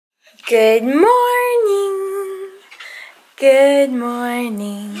Good morning. Good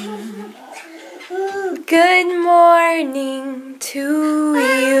morning. Good morning to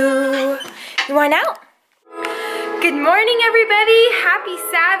you. You want out? Good morning, everybody. Happy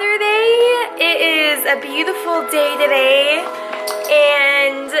Saturday. It is a beautiful day today.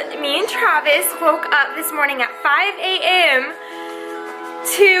 And me and Travis woke up this morning at 5 a.m.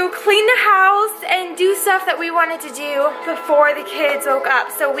 to clean the house and do stuff that we wanted to do before the kids woke up.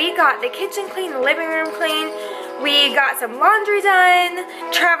 So we got the kitchen clean, the living room clean, we got some laundry done,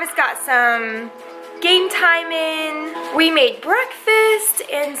 Travis got some game time in, we made breakfast,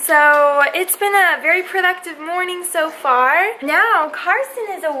 and so it's been a very productive morning so far. Now Carson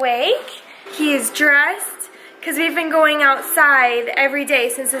is awake, he is dressed, because we've been going outside every day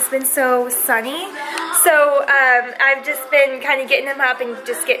since it's been so sunny. So I've just been kind of getting him up and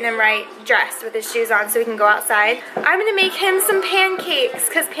just getting him right dressed with his shoes on so he can go outside. I'm going to make him some pancakes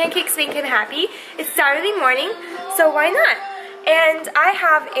because pancakes make him happy. It's Saturday morning, so why not? And I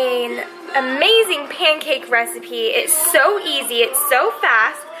have an amazing pancake recipe. It's so easy, it's so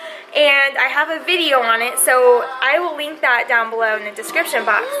fast, and I have a video on it, so I will link that down below in the description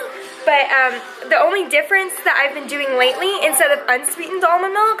box. But the only difference that I've been doing lately, instead of unsweetened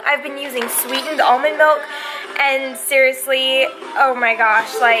almond milk, I've been using sweetened almond milk. And seriously, oh my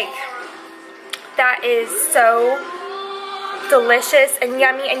gosh, like, that is so delicious and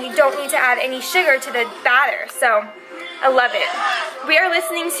yummy, and you don't need to add any sugar to the batter. So, I love it. We are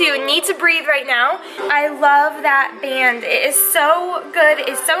listening to Need to Breathe right now. I love that band. It is so good.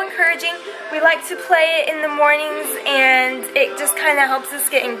 It's so encouraging. We like to play it in the mornings, and it just kind of helps us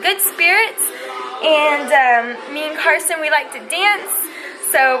get in good spirits. And me and Carson, we like to dance.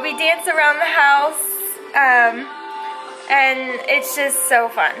 So we dance around the house, and it's just so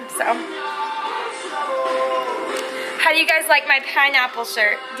fun. So, how do you guys like my pineapple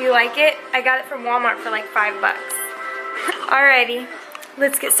shirt? Do you like it? I got it from Walmart for like $5. Alrighty,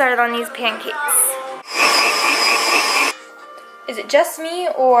 let's get started on these pancakes. Is it just me,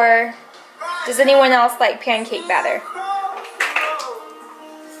 or does anyone else like pancake batter?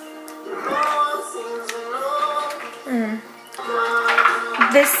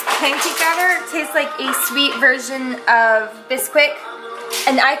 This pancake batter tastes like a sweet version of Bisquick,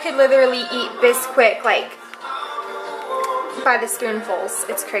 and I could literally eat Bisquick like by the spoonfuls.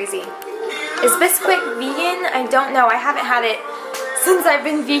 It's crazy. Is Bisquick vegan? I don't know. I haven't had it since I've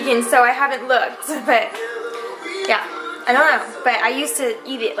been vegan, so I haven't looked. But yeah, I don't know. But I used to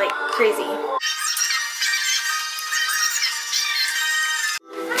eat it like crazy.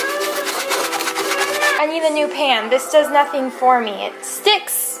 I need a new pan. This does nothing for me. It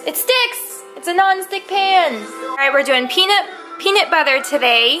sticks. It sticks. It's a non-stick pan. All right, we're doing peanut butter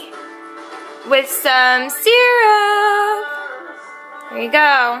today with some syrup. There you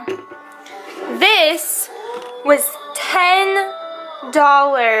go. This was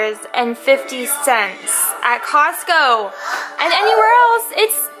 $10.50 at Costco, and anywhere else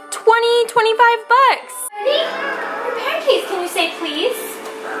it's $20, $25. Ready? Your pancakes, can you say please?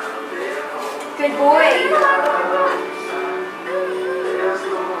 Good boy.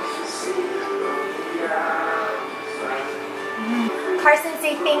 Carson,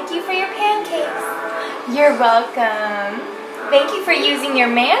 say thank you for your pancakes. You're welcome. Thank you for using your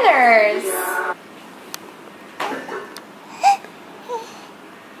manners.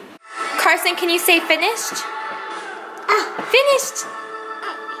 Carson, can you say finished? Finished.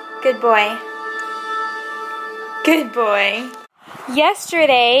 Good boy. Good boy.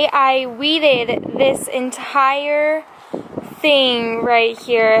 Yesterday, I weeded this entire thing right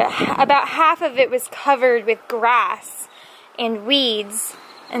here. About half of it was covered with grass and weeds.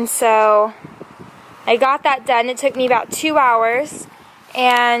 And so I got that done. It took me about 2 hours.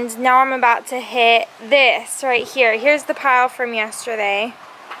 And now I'm about to hit this right here. Here's the pile from yesterday.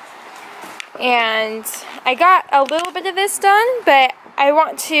 And I got a little bit of this done, but I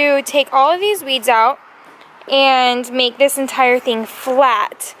want to take all of these weeds out and make this entire thing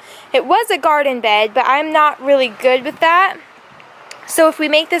flat. It was a garden bed, but I'm not really good with that. So if we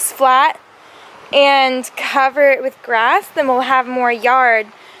make this flat and cover it with grass, then we'll have more yard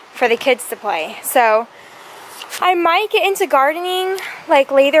for the kids to play. So I might get into gardening like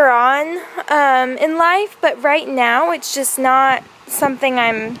later on in life, but right now it's just not something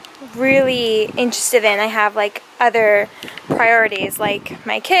I'm really interested in. I have like other priorities like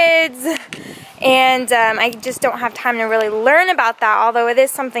my kids, and I just don't have time to really learn about that, although it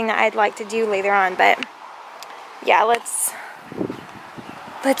is something that I'd like to do later on. But yeah, let's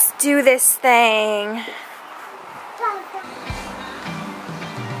do this thing.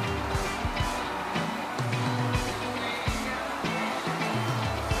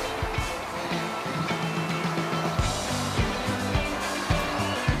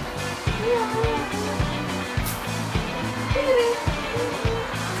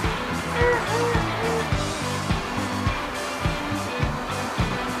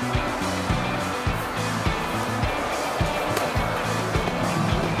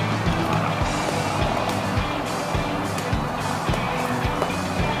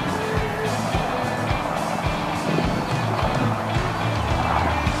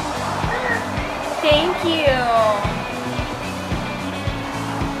 Thank you.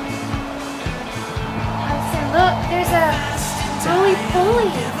 Carson, look, there's a roly-poly.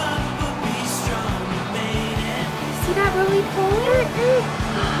 See that roly-poly?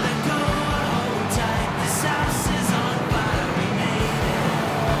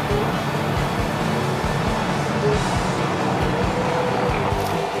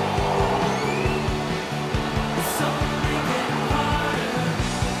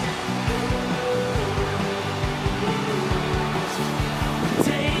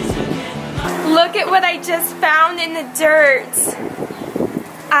 Look at what I just found in the dirt.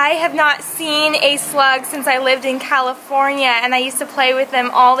 I have not seen a slug since I lived in California, and I used to play with them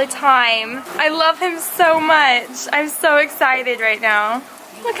all the time. I love him so much. I'm so excited right now.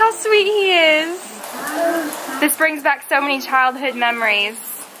 Look how sweet he is. This brings back so many childhood memories.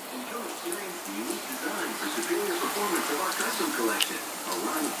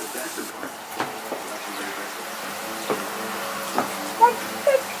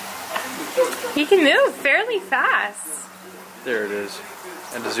 He can move fairly fast. There it is.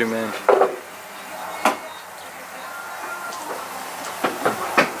 And to zoom in.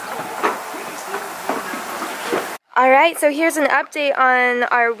 Alright, so here's an update on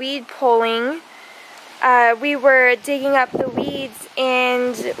our weed pulling. We were digging up the weeds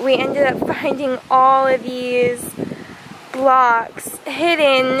and we ended up finding all of these blocks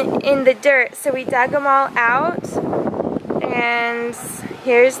hidden in the dirt. So we dug them all out and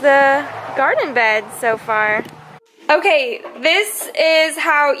here's the garden bed so far. Okay, this is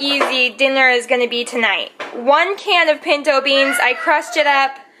how easy dinner is going to be tonight. 1 can of pinto beans, I crushed it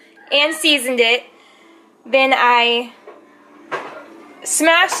up and seasoned it. Then I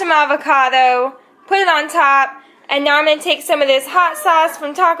smashed some avocado, put it on top, and now I'm going to take some of this hot sauce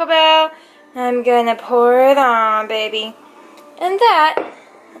from Taco Bell. I'm going to pour it on, baby. And that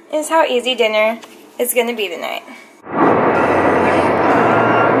is how easy dinner is going to be tonight.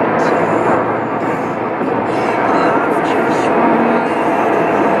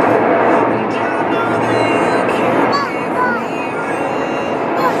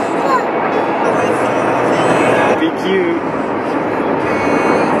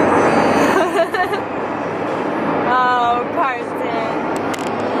 Oh, Carson.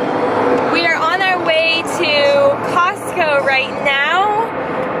 We are on our way to Costco right now,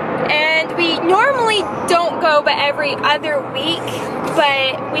 and we normally don't go but every other week,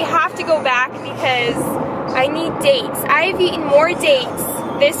 but we have to go back because I need dates. I've eaten more dates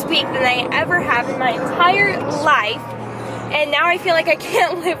this week than I ever have in my entire life, and now I feel like I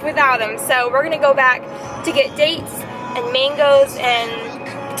can't live without them. So we're gonna go back to get dates and mangoes and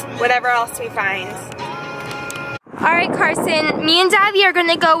whatever else we find. Alright, Carson, me and Daddy are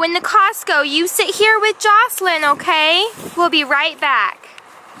gonna go into Costco. You sit here with Jocelyn, okay? We'll be right back.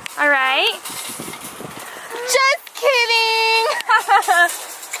 Alright? Just kidding!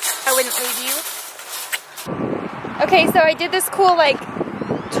 I wouldn't leave you. Okay, so I did this cool, like,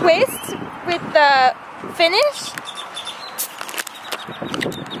 twist with the finish.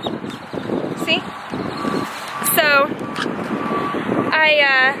 See? So,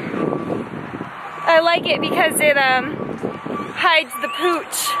 I like it because it hides the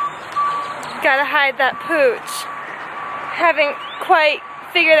pooch. Gotta hide that pooch. Haven't quite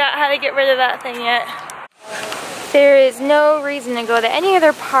figured out how to get rid of that thing yet. There is no reason to go to any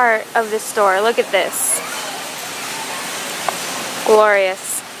other part of the store. Look at this.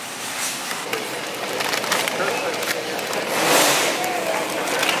 Glorious.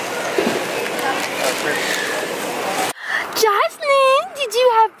 Jocelyn, did you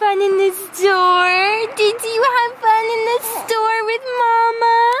have fun in the store? Did you have fun in the store with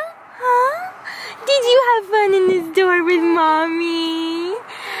Mama? Huh? Did you have fun in the store with Mommy?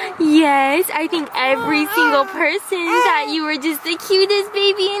 Yes, I think every single person thought you were just the cutest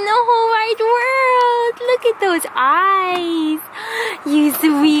baby in the whole wide world. Look at those eyes. You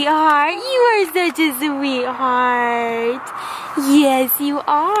sweetheart. You are such a sweetheart. Yes, you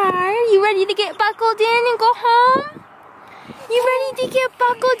are. You ready to get buckled in and go home? You ready to get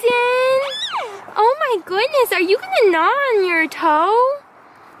buckled in? Oh my goodness, are you gonna gnaw on your toe?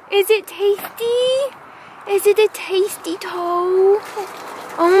 Is it tasty? Is it a tasty toe?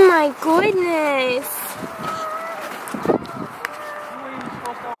 Oh my goodness.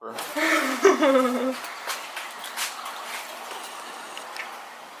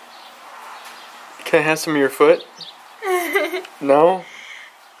 Can I have some of your foot? No?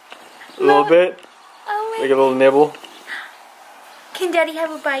 A little bit? Oh Like a little nibble? Can Daddy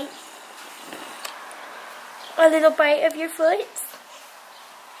have a bite? A little bite of your foot?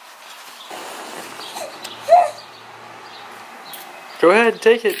 Go ahead,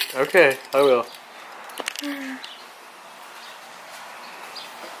 take it. Okay, I will. That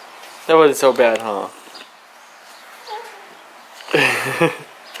wasn't so bad, huh?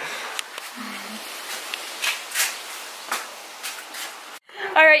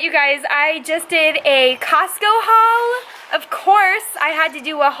 Alright, you guys, I just did a Costco haul. Of course, I had to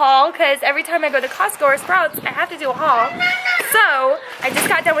do a haul because every time I go to Costco or Sprouts, I have to do a haul. So, I just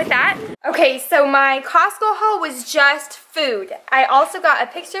got done with that. Okay, so my Costco haul was just food. I also got a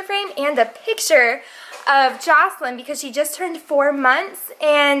picture frame and a picture of Jocelyn because she just turned 4 months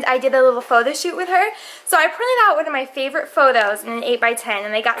and I did a little photo shoot with her. So I printed out one of my favorite photos in an 8x10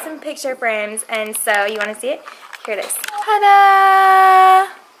 and I got some picture frames, and so you want to see it? Here it is. Ta-da!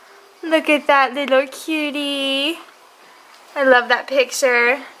 Look at that little cutie. I love that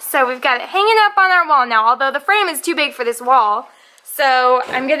picture. So we've got it hanging up on our wall now, although the frame is too big for this wall. So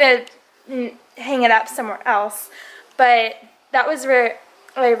I'm going to hang it up somewhere else. But that was where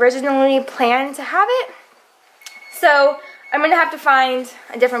I originally planned to have it. So I'm going to have to find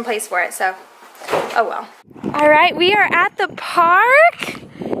a different place for it. So, oh well. Alright, we are at the park.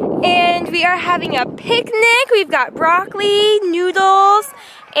 And we are having a picnic. We've got broccoli, noodles,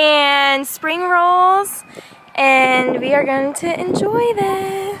 and spring rolls. And we are going to enjoy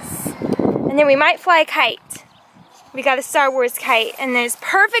this. And then we might fly a kite. We got a Star Wars kite. And there's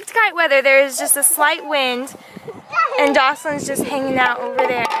perfect kite weather. There's just a slight wind. And Dawson's just hanging out over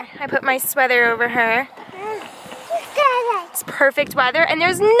there. I put my sweater over her. It's perfect weather. And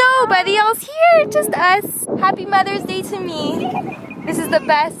there's nobody else here. Just us. Happy Mother's Day to me. This is the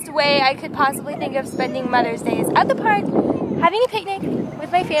best way I could possibly think of spending Mother's Day, is at the park, having a picnic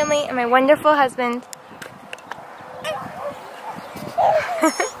with my family and my wonderful husband.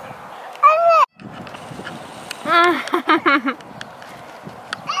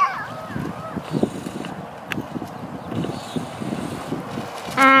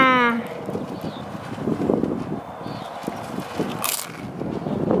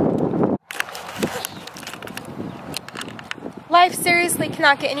 Life seriously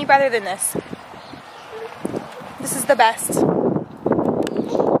cannot get any better than this. This is the best.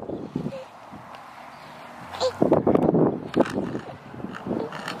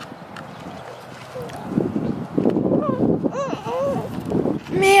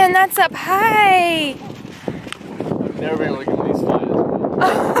 Man, that's up high. I've never been looking at these flies.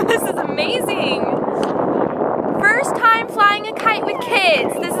 Oh, this is amazing. First time flying a kite with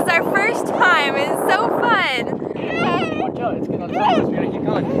kids. This is our first time. It's so fun. Watch out, it's getting on top of us. We gotta keep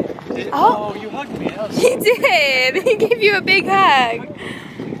going. Oh, you hugged me. He did. He gave you a big hug.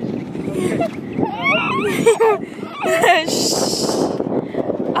 Shh.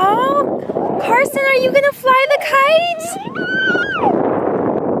 Oh, Carson, are you gonna fly the kite?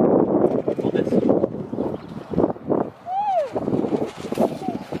 Hold this.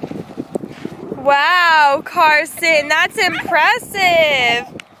 Wow, Carson, that's impressive.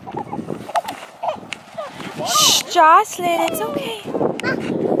 Shh, Jocelyn, it's okay.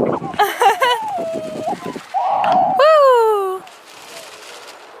 Woo!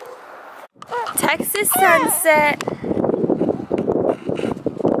 Texas sunset.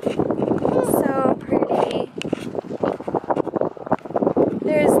 So pretty.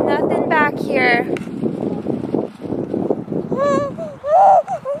 There's nothing back here.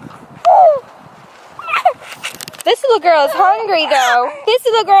 This little girl is hungry though. This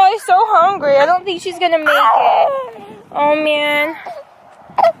little girl is so hungry. I don't think she's gonna make it. Oh man.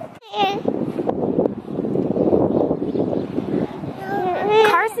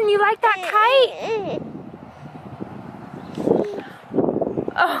 Carson, you like that kite?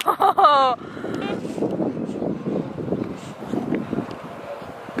 Oh.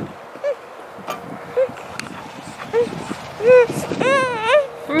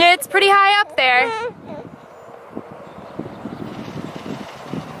 It's pretty high up there.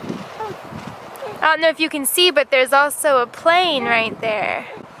 I don't know if you can see, but there's also a plane right there.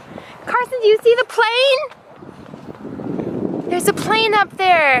 Carson, do you see the plane? There's a plane up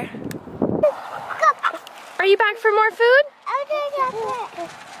there. Are you back for more food?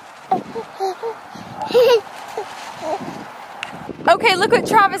 Okay, look what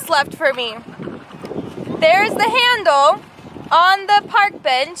Travis left for me. There's the handle on the park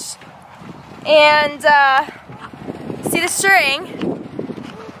bench. And see the string?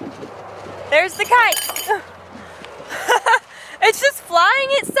 There's the kite. It's just flying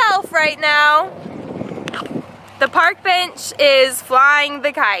itself right now. The park bench is flying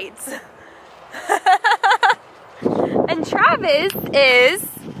the kites. And Travis is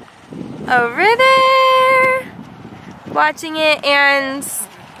over there watching it and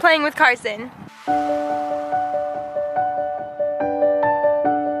playing with Carson.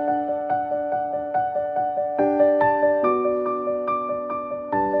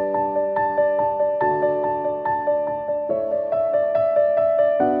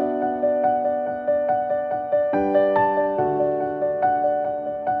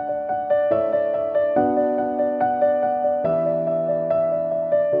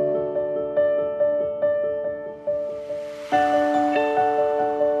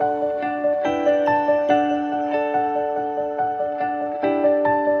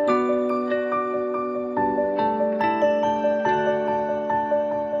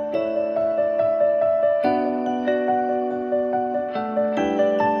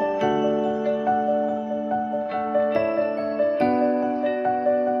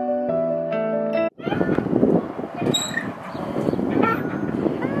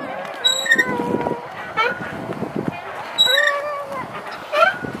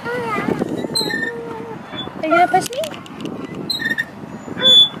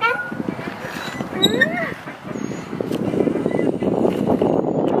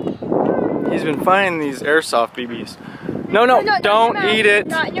 been finding these airsoft BBs. No, don't eat it.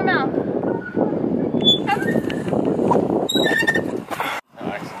 Not in your mouth.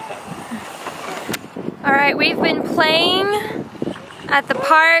 Alright, we've been playing at the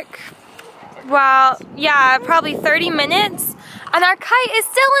park, well, yeah, probably 30 minutes, and our kite is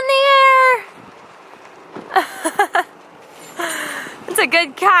still in the air! It's a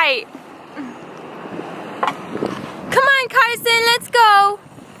good kite. Come on, Carson, let's go!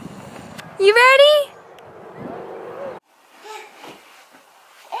 You ready?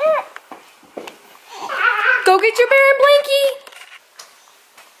 Go get your bear and blankie!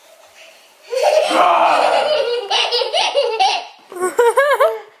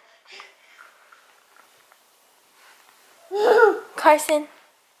 Carson,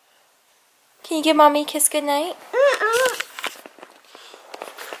 can you give mommy a kiss goodnight?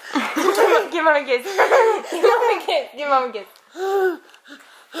 Give mommy a kiss. Give mommy a kiss. Give mommy a kiss.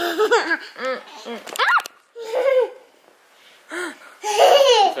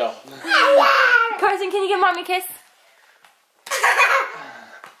 Carson, can you give mommy a kiss?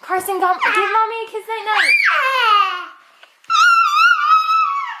 Carson, give mommy a kiss night night.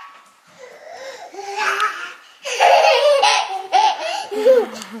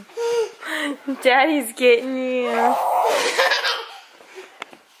 Daddy's getting you.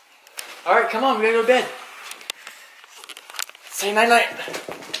 Alright, come on, we gotta go to bed. Say night night.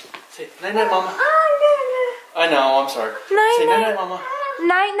 Say night night, mama. I know, I'm sorry. Night Say night, night night, mama.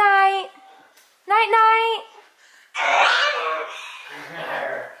 Night night. Night night.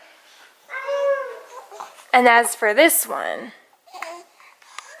 And as for this one,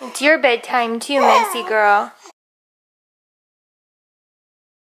 it's your bedtime too, messy girl.